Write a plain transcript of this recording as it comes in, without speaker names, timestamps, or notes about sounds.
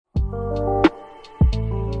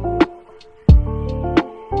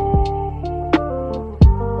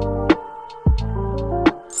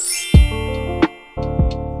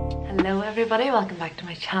everybody, welcome back to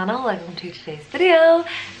my channel. Welcome to today's video.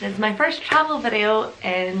 This is my first travel video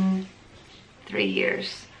in 3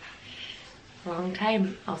 years. A long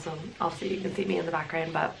time. Also, obviously you can see me in the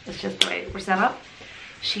background, but it's just the way we're set up.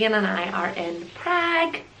 Shane and I are in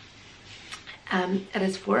Prague. It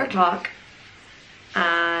is 4 o'clock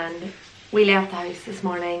and we left the house this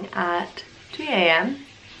morning at 2 AM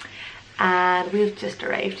and we've just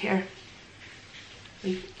arrived here.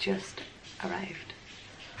 We've just arrived.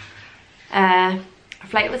 Our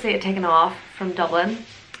flight was taken off from Dublin,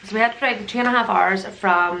 so we had to drive 2.5 hours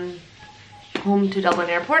from home to Dublin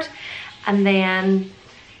airport, and then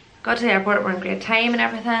got to the airport. We're in great time and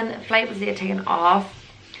everything. The flight was taken off.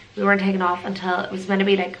 We weren't taken off until it was meant to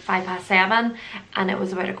be like 7:05, and it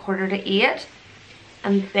was about 7:45,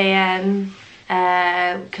 and then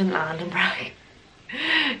couldn't land in Prague.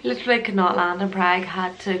 Literally could not land in Prague.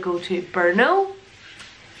 Had to go to Brno.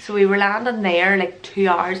 So we were landing there like 2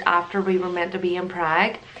 hours after we were meant to be in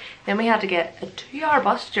Prague. Then we had to get a 2-hour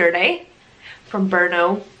bus journey from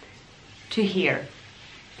Brno to here.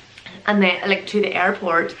 And then like to the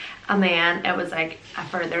airport. And then it was like a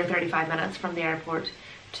further 35 minutes from the airport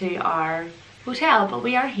to our hotel. But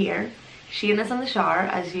we are here. Shane is in the shower,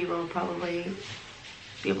 as you will probably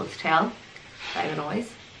be able to tell by the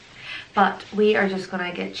noise. But we are just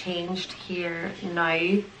gonna get changed here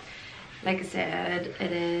now. Like I said,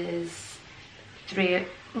 it is 3.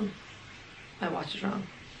 My watch is wrong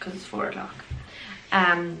because it's 4 o'clock.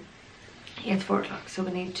 Yeah, it's 4 o'clock, so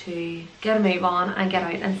we need to get a move on and get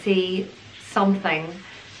out and see something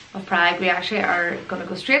of Prague. We actually are going to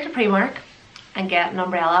go straight to Primark and get an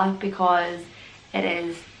umbrella because it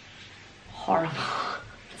is horrible.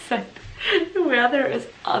 It's like, the weather is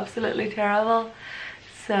absolutely terrible.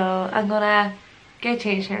 So I'm gonna get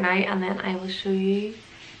changed here now and then I will show you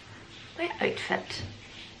my outfit.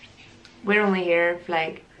 We're only here for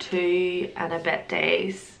like 2 and a bit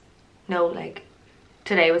days. No, like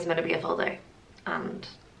today was meant to be a full day and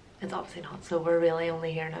it's obviously not, so we're really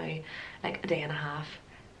only here now like a day and a half.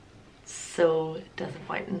 So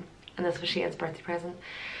disappointing. And this was Shane's birthday present.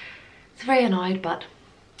 It's very annoyed, but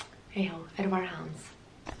hey ho, out of our hands.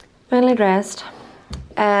 Finally dressed.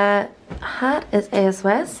 Hat is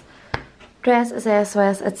ASOS, dress is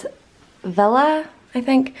ASOS, it's Villa, I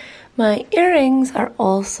think. My earrings are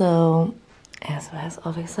also ASOS,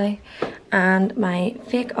 obviously, and my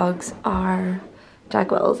fake Uggs are Jack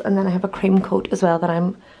Wills, and then I have a cream coat as well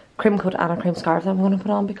cream coat and a cream scarf that I'm going to put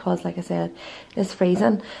on because, like I said, it's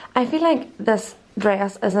freezing. I feel like this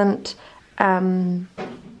dress isn't coming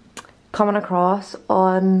across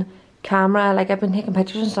on camera. Like, I've been taking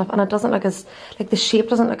pictures and stuff and it doesn't look as, like, the shape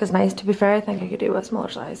doesn't look as nice. To be fair, I think I could do with a smaller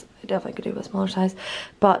size. I definitely could do with a smaller size,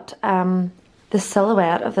 but the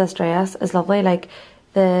silhouette of this dress is lovely. Like,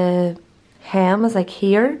 the hem is like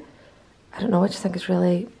here. I don't know, I just think it's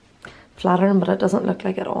really flattering, but it doesn't look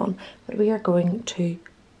like it on. But we are going to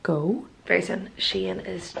go very soon. Shane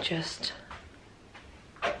is just,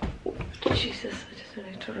 oh, Jesus, I just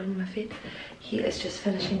went to run my feet. He is just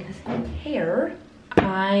finishing his hair.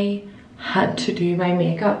 I had to do my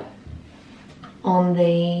makeup on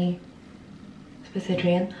the,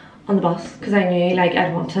 train, on the bus, because I knew like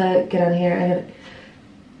I'd want to get in here and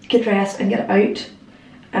get dressed and get out.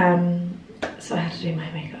 So I had to do my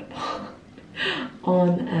makeup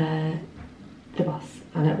on the bus,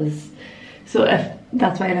 and it was, so if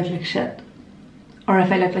that's why I look like shit, or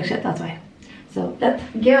if I look like shit, that's why. So let's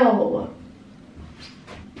go.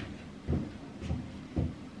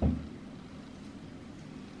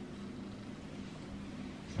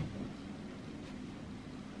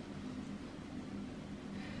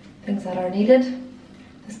 Things that are needed: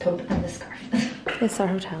 this coat and this scarf. It's our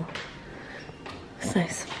hotel. It's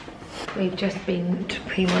nice. We've just been to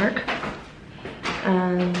Primark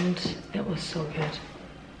and it was so good.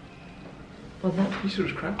 Wasn't it? You said it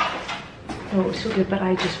was crap. No, it was so good, but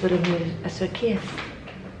I just would have needed a suitcase.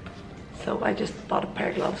 So I just bought a pair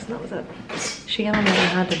of gloves and that was it. Shane on the other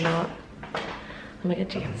hand did not. I'm gonna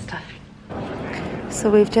get you and stuff.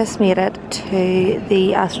 So we've just made it to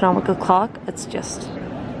the astronomical clock. It's just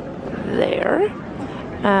there.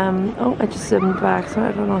 Oh, I just zoomed back, so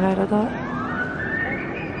I don't know how I did that.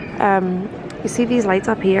 You see these lights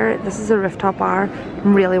up here? This is a rooftop bar. I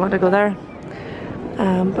really want to go there.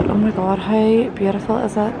 But oh my god, how beautiful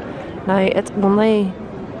is it? Now it's only,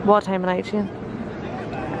 what time of night, Shane?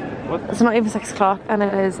 What? It's not even 6 o'clock and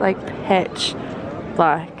it is like pitch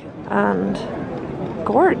black and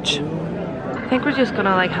gorge. I think we're just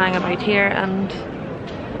gonna like hang about here, and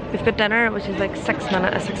we've got dinner, which is like a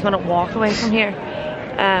 6-minute walk away from here.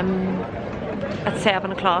 At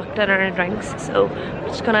 7 o'clock, dinner and drinks. So we're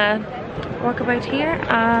just gonna walk about here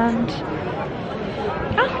and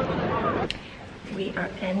we are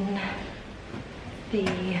in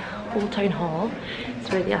the Old Town Hall.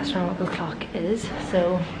 It's where the astronomical clock is,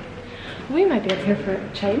 so we might be up here for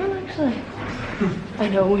chiming actually. I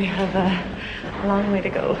know we have a long way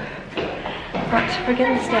to go, but we're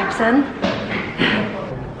getting the steps in.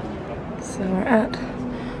 So we're at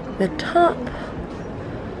the top.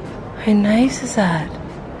 How nice is that?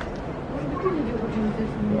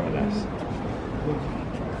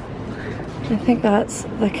 I think that's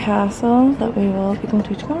the castle that we will be going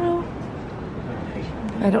to tomorrow.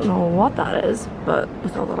 I don't know what that is, but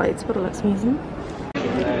with all the lights, but it looks amazing.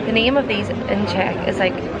 The name of these in Czech is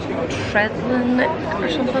like Tredlin or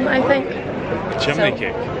something, I think. Chimney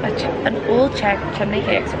cake. An old Czech chimney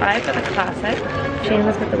cake. So I've got the classic. Shane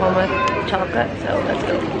has got the one with chocolate, so let's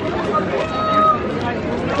go.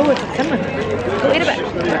 Oh, it's a cinnamon. Go eat a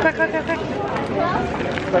bit. Quick, quick, quick, quick.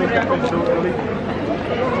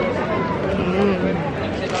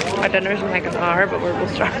 Our dinner's in like an hour, but we're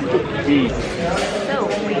both starving. So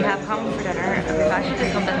we have come for dinner. We've actually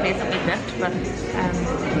just come to the place that we booked, but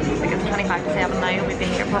like it's 25 to 7 now. We've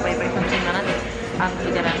been here probably about 15 minutes, and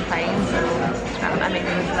we get in fine. So I mean,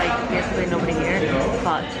 there's like basically nobody here,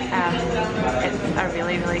 but it's a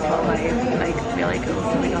really cool vibe, like really cool.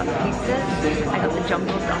 So we got pizzas. I got the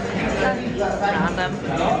jumbo duck pizza, random,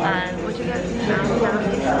 and what you get?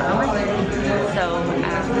 Salmon. So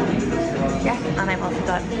yeah, and I've also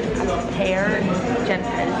got a pear gin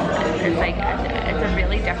fizz. It's like it's a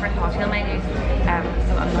really different cocktail menu,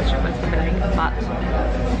 so I'm not sure what's familiar, but it's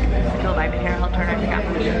a cool vibe in here. I'll turn around the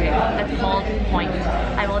camera and show you. It's called Point.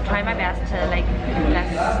 I will try my best to like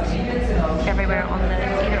list everywhere on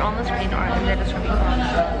the either on the screen or in the description box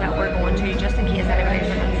that we're going to, just in case anybody's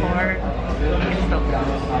looking for info.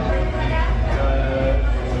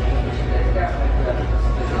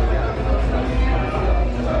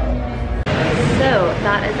 So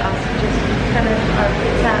that is us just finished our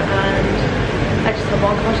pizza, and I just had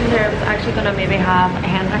one cocktail there. I was actually going to maybe have a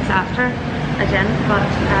Hendrix after a gin, but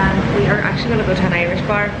we are actually going to go to an Irish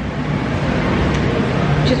bar.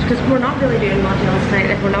 Just because we're not really doing much else tonight.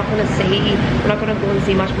 Like we're not going to go and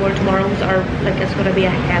see much more tomorrow. Like it's going to be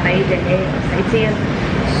a heavy day of sightseeing.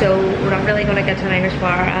 So we're not really going to get to an Irish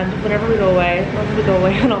bar, and whenever we go away, not that we go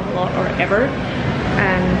away an awful lot or ever,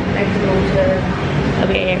 I can go to a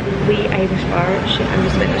wee Irish bar. I'm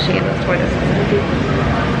just about to Shane, that's where this is.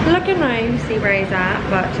 Looking around to see where he's at,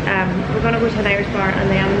 but we're going to go to an Irish bar, and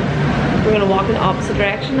then we're going to walk in the opposite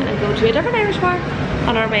direction and go to a different Irish bar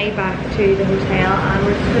on our way back to the hotel, and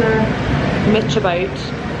we're just going to mitch about.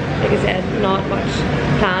 Like I said, not much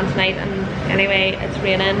planned tonight, and anyway, it's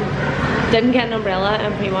raining. Didn't get an umbrella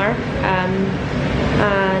in Primark,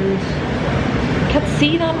 and can't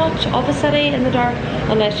see that much of a city in the dark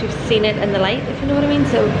unless you've seen it in the light, if you know what I mean.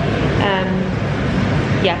 So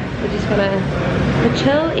yeah, we're just gonna have a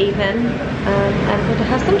chill evening, and I'm going to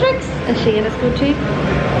have some drinks, and Shane is going to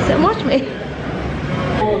sit and watch me.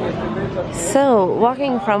 So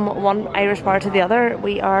walking from one Irish bar to the other,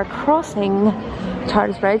 we are crossing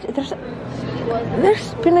Charles Bridge.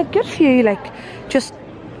 There's been a good few like just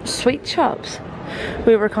sweet shops.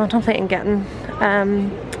 We were contemplating getting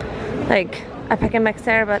like a pick and mix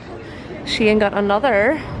there, but Shane got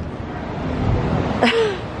another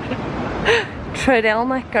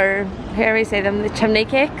Tredelnick, or how do we say them, the chimney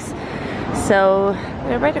cakes. So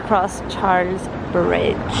we're right across Charles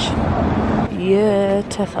Bridge.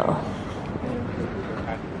 Beautiful.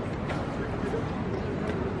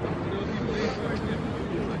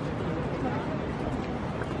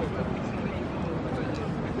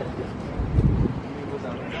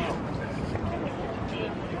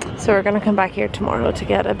 So we're gonna come back here tomorrow to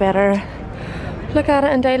get a better look at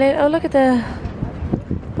it and dilate. Oh, look at the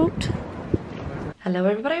boat. Hello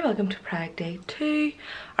everybody, welcome to Prague Day 2,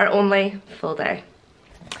 our only full day.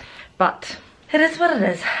 But it is what it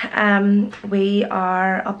is. We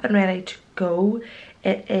are up and ready to go.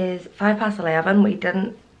 It is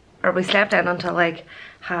 11:05. We slept in until like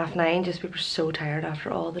 9:30, just we were so tired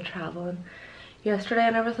after all the traveling yesterday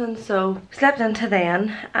and everything. So slept into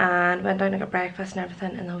then and went down and got breakfast and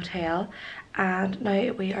everything in the hotel, and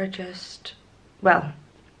now we are just, well,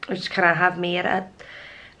 we just kind of have made it,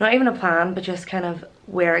 not even a plan, but just kind of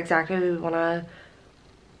where exactly we want to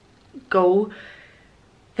go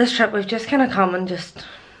this trip. We've just kind of come and just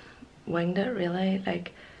winged it really.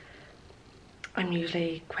 Like, I'm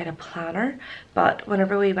usually quite a planner, but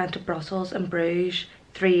whenever we went to Brussels and Bruges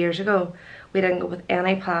 3 years ago, we didn't go with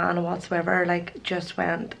any plan whatsoever. Like, just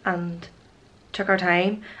went and took our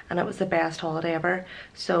time, and it was the best holiday ever.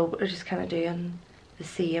 So we're just kind of doing the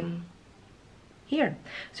same here.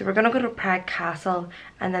 So we're gonna go to Prague Castle,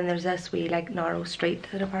 and then there's this wee like narrow street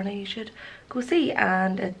that apparently you should go see,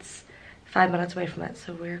 and it's 5 minutes away from it.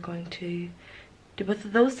 So we're going to do both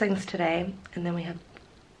of those things today, and then we have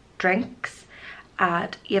drinks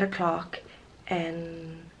at 8 o'clock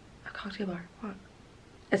in a cocktail bar. What?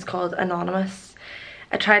 It's called Anonymous.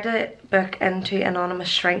 I tried to book into Anonymous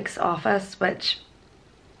Shrink's office, which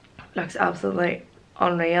looks absolutely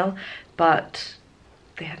unreal, but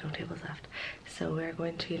they had no tables left. So we're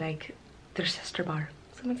going to like their sister bar.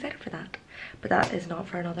 So I'm excited for that. But that is not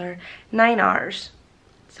for another 9 hours.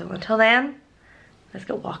 So until then, let's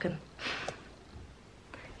go walking.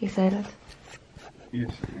 You excited?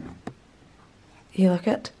 Yes. You look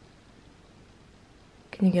it.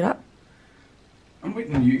 Can you get up? I'm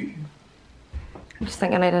waiting on you. I'm just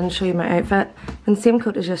thinking I didn't show you my outfit. In the same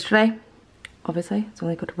coat as yesterday. Obviously, it's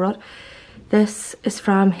only coat abroad. This is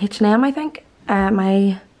from H&M, I think.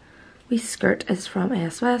 My wee skirt is from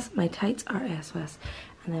ASOS. My tights are ASOS.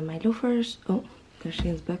 And then my loafers, oh, there's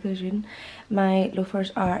Shane's book that I was reading. My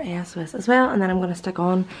loafers are ASOS as well. And then I'm going to stick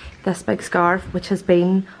on this big scarf, which has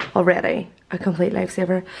been already a complete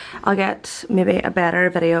lifesaver. I'll get maybe a better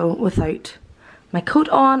video without my coat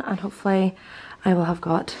on, and hopefully I will have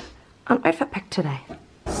got an outfit pick today.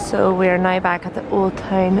 So we are now back at the Old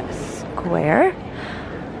Town Square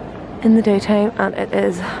in the daytime, and it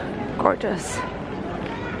is gorgeous.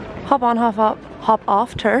 Hop on, hop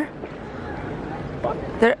off tour.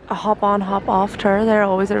 They're a hop on, hop off tour. They're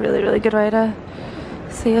always a really, really good way to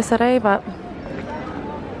see a city, but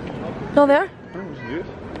no, there.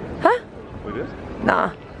 Huh?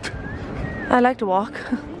 Nah. I like to walk.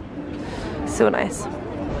 So nice.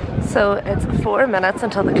 So it's 4 minutes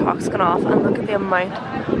until the clock's gone off, and look at the amount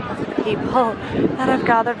of people that have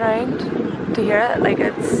gathered round to hear it. Like,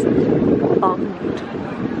 it's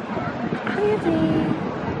crazy.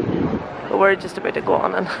 But we're just about to go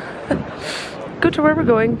on and go to where we're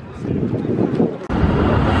going.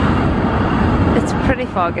 It's pretty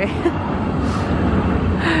foggy.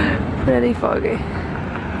 Pretty foggy.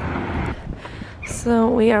 So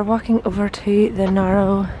we are walking over to the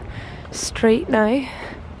narrow street now.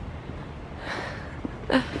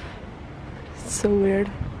 So weird.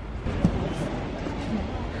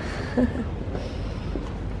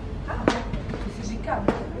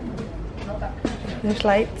 There's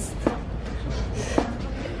lights.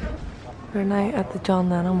 We're now at the John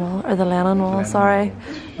Lennon Wall, or the Lennon Wall, sorry.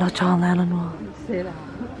 Not John Lennon Wall.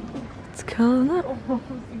 It's cool, isn't it?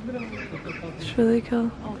 It's really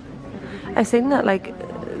cool. I've seen that like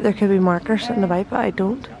there could be markers sitting about, but I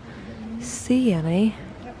don't see any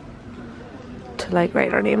to like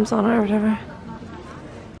write our names on it or whatever.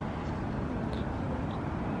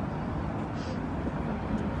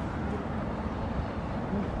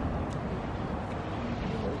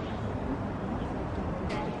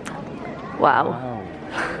 Wow.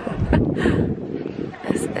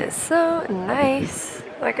 This is so nice.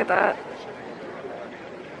 Look at that.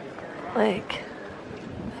 Like,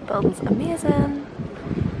 the building's amazing.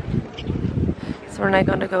 So we're now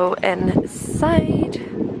going to go inside.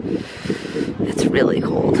 It's really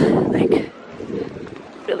cold, like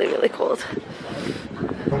really, really cold.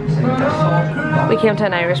 We came to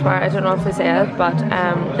an Irish bar, I don't know if we said, but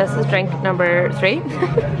this is drink number 3.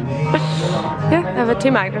 Yeah, I have 2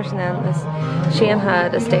 Magners, and then this Shane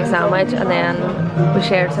had a steak sandwich, and then we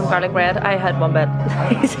shared some garlic bread. I had 1 bit.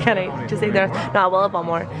 He's gonna just eat there. No, I will have 1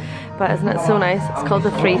 more. But isn't it so nice? It's called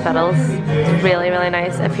the 3 Fiddles. It's really, really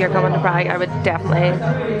nice. If you're coming to Prague, I would definitely,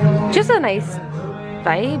 just a nice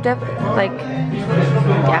vibe, like,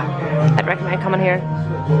 yeah, I'd recommend coming here.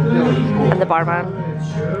 And the barman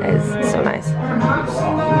is so nice.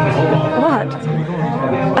 What?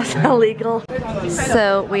 That's illegal.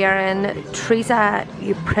 So we are in Teresa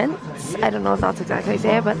U Prince. I don't know if that's exactly how you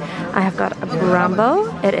say it, but I have got a Bramble.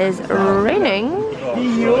 It is raining,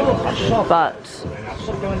 but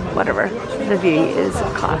whatever. The view is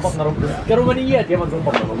class.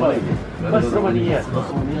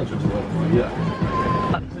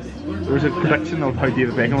 There was a prediction of how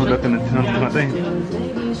David Beckham would look in 2020.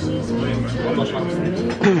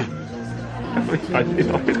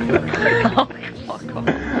 Oh, fuck off.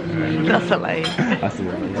 That's a lie. That's the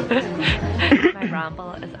word. My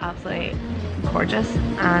Bramble is absolutely gorgeous,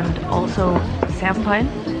 and also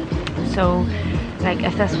 £7. So, like,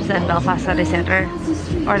 if this was in Belfast City Centre,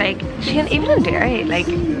 or like, even in Derry, like,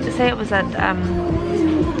 say it was at,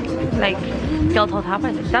 like, Guildhall Tap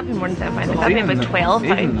House, that'd be more than £7. Like, that'd be about £12.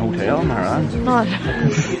 Even in the hotel, am I right? No.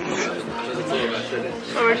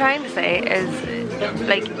 What we're trying to say is,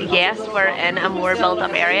 like, yes, we're in a more built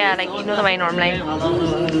up area. Like, you know the way normally,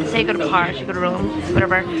 say you go to Paris, you go to Rome,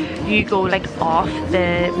 whatever, you go like off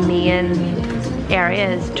the main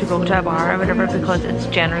areas to go to a bar or whatever, because it's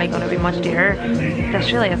generally going to be much dearer.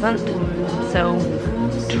 This really isn't. So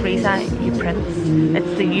Teresa U Prince,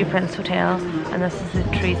 it's the U Prince Hotel, and this is the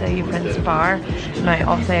Teresa U Prince bar. Now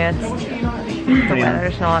obviously it's, the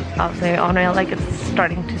weather's not absolutely unreal, like it's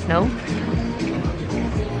starting to snow,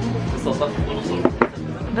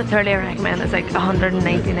 but thoroughly recommend. It's like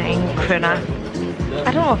 199 krona.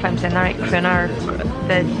 I don't know if I'm saying that right, krona or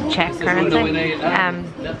the Czech currency,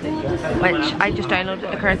 which I just downloaded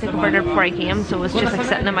the currency converter before I came, so it's just like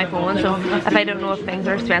sitting on my phone. So if I don't know if things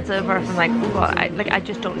are expensive or if I'm like, oh God, I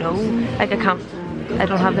just don't know, like I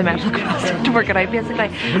don't have the mental capacity to work it out basically.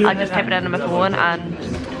 I'll just type it in on my phone, and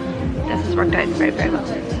this has worked out very, very well.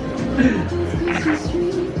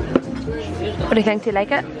 What do you think? Do you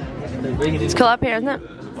like it? It's cool up here, isn't it?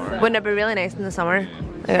 Wouldn't it be really nice in the summer?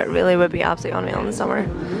 Like, it really would be absolutely unreal in the summer.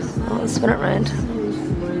 I'll spin it around.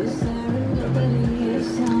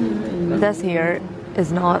 This here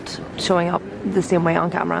is not showing up the same way on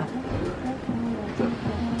camera.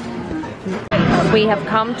 We have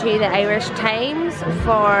come to the Irish Times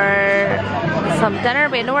for some dinner.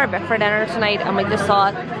 We know we're booked for dinner tonight, and we just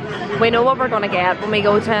thought we know what we're going to get when we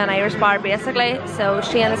go to an Irish bar basically. So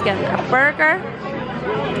Shane is getting a burger,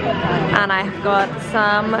 and I have got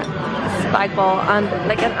some spag bol and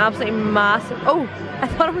like an absolutely massive, oh, I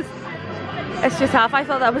thought it was, it's just half, I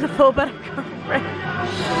thought that was a full bit of garlic bread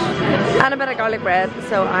and a bit of garlic bread.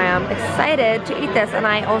 So I am excited to eat this, and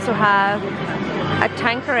I also have a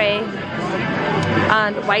Tanqueray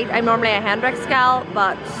and white. I'm normally a Hendrick's gal,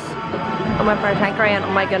 but I went for a Tanqueray, and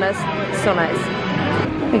oh my goodness, so nice.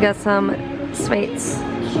 We got some sweets,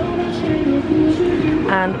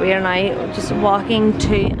 and we are now just walking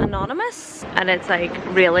to Anonymous, and it's like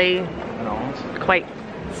really quite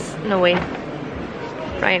snowy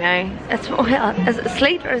right now. It's, well, is it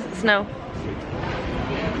sleet or is it snow?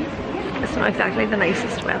 It's not exactly the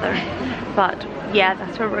nicest weather, but yeah,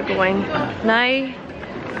 that's where we're going now.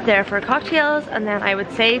 There for cocktails, and then I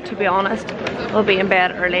would say, to be honest, we'll be in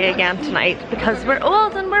bed early again tonight because we're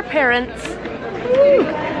old and we're parents. Woo!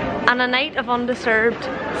 And a night of undisturbed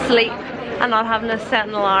sleep and not having to set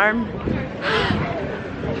an alarm.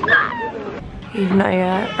 We've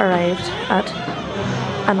now arrived at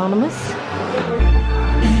Anonymous.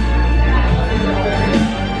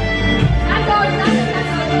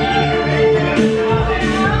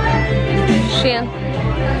 Shane.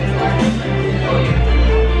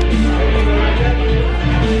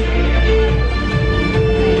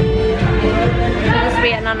 We're just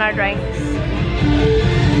waiting on our drinks.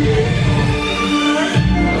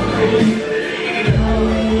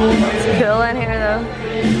 It's cool in here though.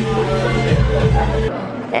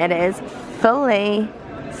 It is fully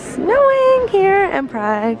snowing here in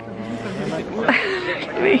Prague.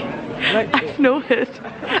 I have no hood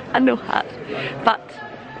and no hat, but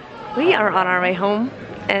we are on our way home.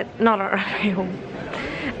 Not on our way home.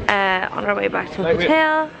 On our way back to the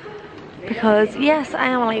hotel, because yes, I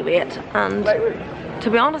am a lightweight, and to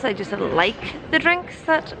be honest, I just didn't like the drinks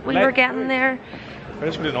that we were getting there. I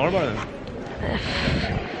just didn't know about it.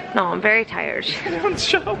 No, I'm very tired.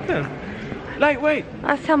 Shut up then. Lightweight.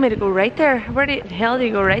 That's telling me to go right there. Where the hell do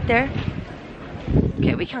you go right there?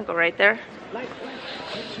 Okay, we can't go right there. Lightweight.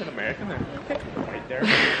 It's an American there. Right there.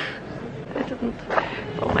 I didn't.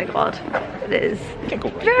 Oh my god. It is Can't go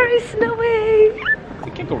right very there. snowy.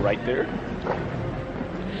 You can't go right there.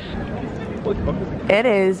 It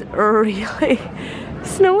is really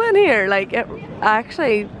snowing here. Like, it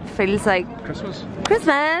actually feels like Christmas.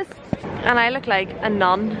 Christmas. And I look like a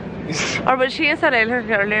nun. Or what she said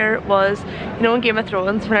earlier was, you know, in Game of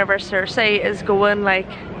Thrones, whenever Cersei is going, like,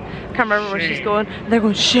 I can't remember where she's going, they're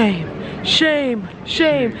going, shame, shame,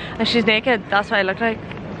 shame, and she's naked. That's what I look like.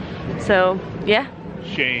 So yeah,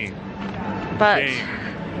 Shame. but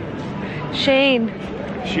Shame. Shane,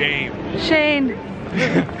 Shame. Shane.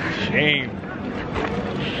 Shame.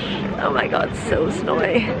 Oh my god, so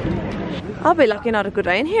snowy. I'll be lucky not to go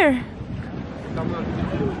down here.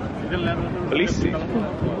 Felicity.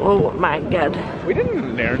 Oh my god. We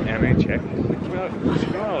didn't learn any Czech.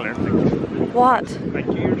 We all learned things. What?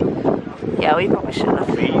 Thank you or something. Yeah, we probably should have.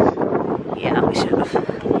 Please. Yeah, we should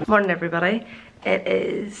have. Morning everybody. It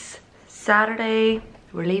is Saturday.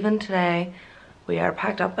 We're leaving today. We are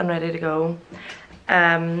packed up and ready to go.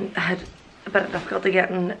 I had a bit of difficulty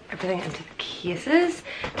getting everything into the cases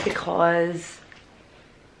because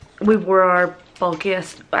we wore our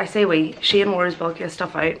bulkiest, I say we, Shane wore his bulkiest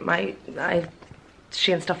stuff out. I've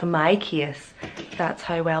Shane stuff in my case. That's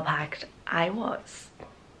how well packed I was.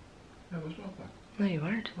 I was well packed. No, you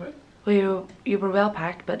weren't. What? Well, you were well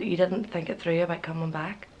packed, but you didn't think it through about coming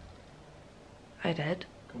back. I did.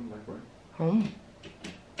 Coming back where? Home.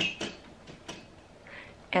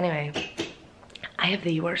 Anyway, I have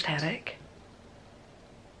the worst headache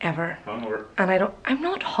ever. Hungover. And I'm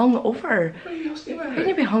not hungover. Why are you asking about How can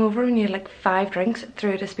you be hungover when you had like 5 drinks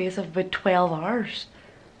throughout a space of about 12 hours?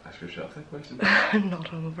 Ask yourself that question. I'm not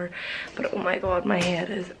hungover. But oh my god, my head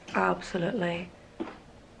is absolutely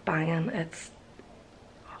banging. It's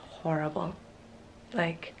horrible.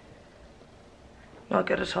 Like, not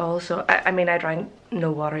good at all. So, I mean, I drank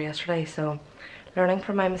no water yesterday, so learning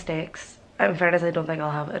from my mistakes. In fairness, I don't think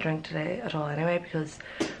I'll have a drink today at all anyway, because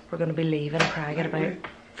we're going to be leaving Prague at about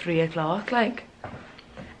 3 o'clock, like.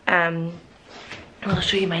 I'll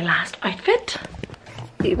show you my last outfit,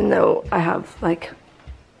 even though I have like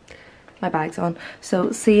my bags on.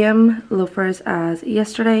 So same loafers as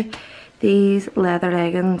yesterday, these leather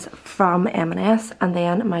leggings from M&S, and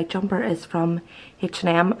then my jumper is from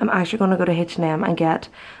H&M. I'm actually going to go to H&M and get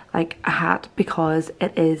like a hat, because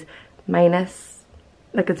it is minus,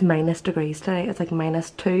 like it's minus degrees today. It's like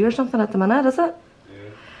 -2 or something at the minute, is it? Yeah.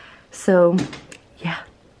 So yeah,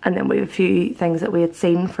 and then we have a few things that we had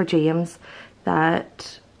seen for James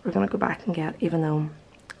that we're gonna go back and get, even though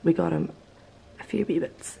we got him a few wee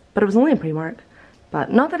bits, but it was only in Primark.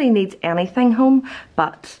 But not that he needs anything home,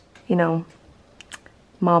 but you know,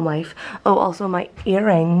 mom life. Oh, also my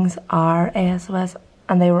earrings are ASOS,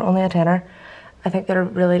 and they were only a tenner. I think they're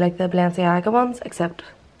really like the Balenciaga ones, except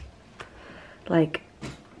like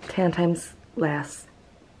 10 times less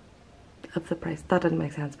of the price. That didn't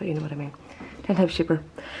make sense, but you know what I mean. 10 times cheaper.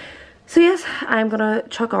 So yes, I'm gonna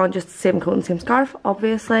chuck on just the same coat and same scarf,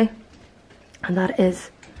 obviously. And that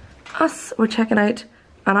is us. We're checking out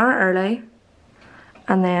an hour early,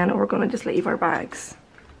 and then we're gonna just leave our bags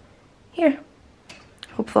here,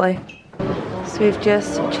 hopefully. So we've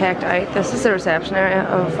just checked out. This is the reception area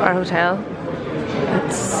of our hotel.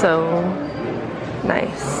 It's so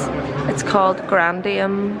nice. It's called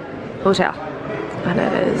Grandium Hotel, and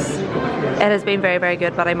it has been very, very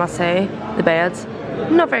good, but I must say the beds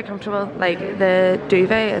not very comfortable. Like the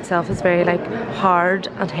duvet itself is very like hard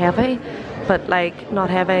and heavy, but like not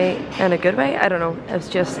heavy in a good way. I don't know,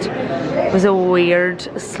 it was a weird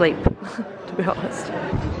sleep to be honest.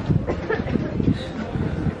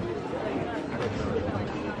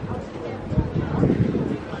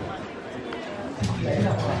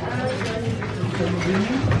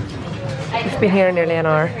 We've been here nearly an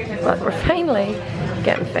hour, but we're finally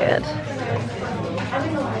getting fed.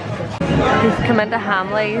 We've come into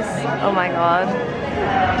Hamley's. Oh my god.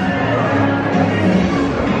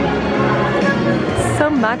 So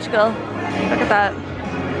magical. Look at that.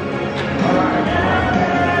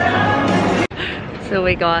 So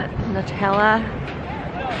we got Nutella,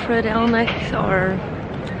 Frudelnix, or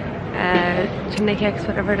chimney cakes,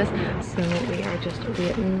 whatever it is. So we are just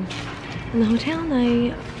waiting in the hotel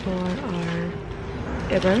now for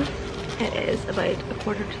our Uber. It is about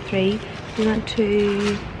 2:45. We went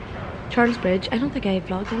to Charles Bridge. I don't think I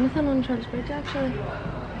vlogged anything on Charles Bridge actually.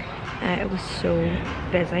 It was so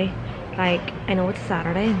busy. Like, I know it's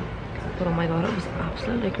Saturday, but oh my god, it was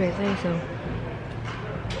absolutely crazy. So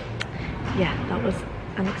yeah, that was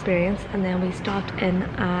an experience. And then we stopped in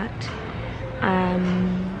at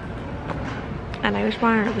an Irish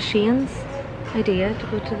bar, and it was Shane's idea to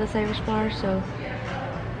go to this Irish bar. So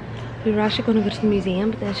we were actually going to go to the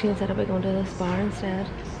museum, but then Shane said about going to this bar instead.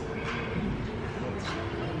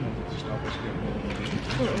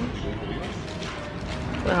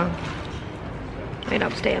 Well, I ended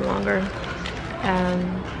up staying longer.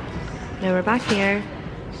 Now we're back here,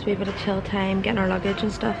 just a wee bit of chill time, getting our luggage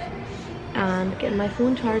and stuff, and getting my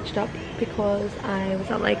phone charged up because I was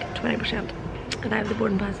at like 20%, and I have the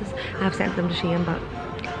boarding passes. I have sent them to Shane, but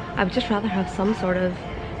I would just rather have some sort of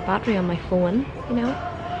battery on my phone, you know.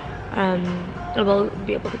 I will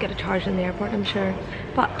be able to get a charge in the airport, I'm sure,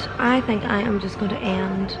 but I think I am just going to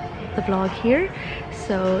end the vlog here.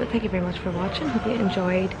 So thank you very much for watching. Hope you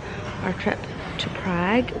enjoyed our trip to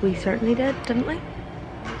Prague. We certainly did, didn't we?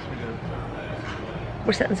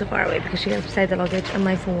 We're sitting so far away because she is beside the luggage and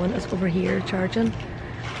my phone is over here charging,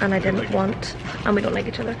 and I didn't want, and we don't like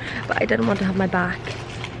each other, but I didn't want to have my back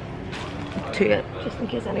to it just in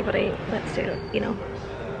case anybody wants to, you know.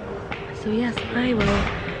 So yes, I will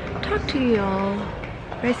talk to you all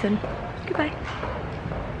very soon. Goodbye.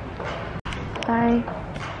 Bye.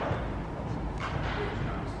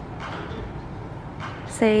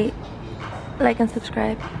 Say like and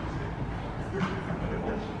subscribe.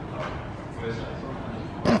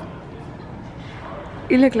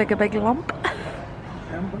 You look like a big lump.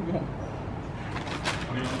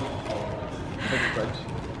 Big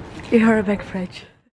fridge. You are a big fridge.